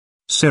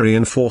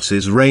Syrian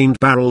forces rained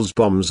barrels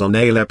bombs on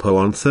Aleppo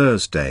on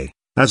Thursday,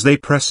 as they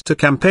pressed a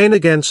campaign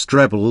against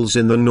rebels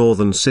in the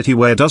northern city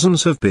where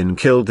dozens have been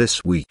killed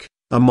this week,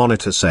 a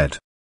monitor said.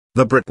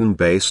 The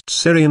Britain-based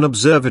Syrian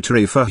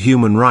Observatory for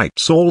Human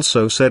Rights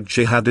also said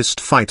jihadist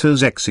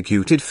fighters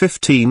executed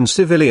 15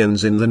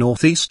 civilians in the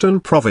northeastern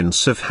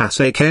province of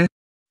Hasakeh.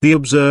 The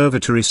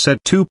observatory said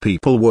 2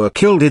 people were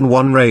killed in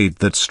one raid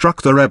that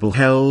struck the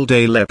rebel-held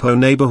Aleppo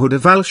neighborhood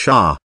of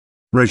al-Shah.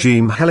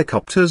 Regime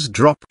helicopters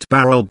dropped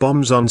barrel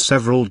bombs on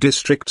several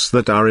districts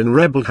that are in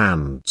rebel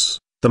hands,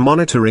 the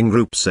monitoring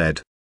group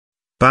said.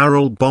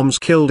 Barrel bombs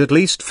killed at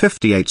least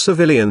 58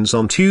 civilians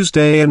on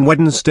Tuesday and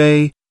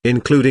Wednesday,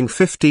 including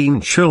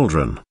 15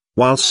 children,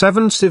 while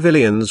 7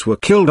 civilians were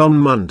killed on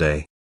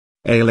Monday.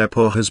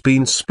 Aleppo has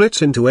been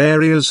split into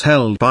areas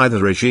held by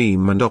the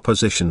regime and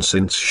opposition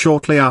since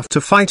shortly after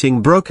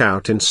fighting broke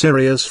out in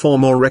Syria's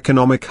former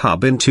economic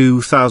hub in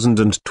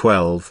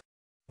 2012.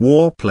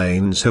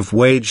 Warplanes have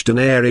waged an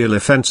aerial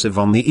offensive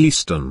on the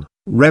eastern,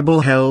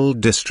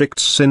 rebel-held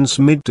districts since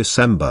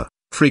mid-December,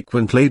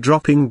 frequently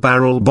dropping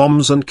barrel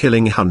bombs and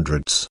killing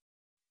hundreds.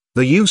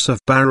 The use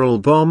of barrel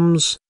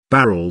bombs,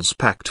 barrels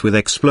packed with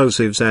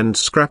explosives and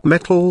scrap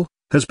metal,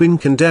 has been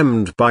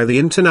condemned by the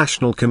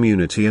international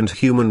community and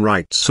human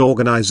rights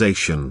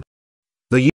organization.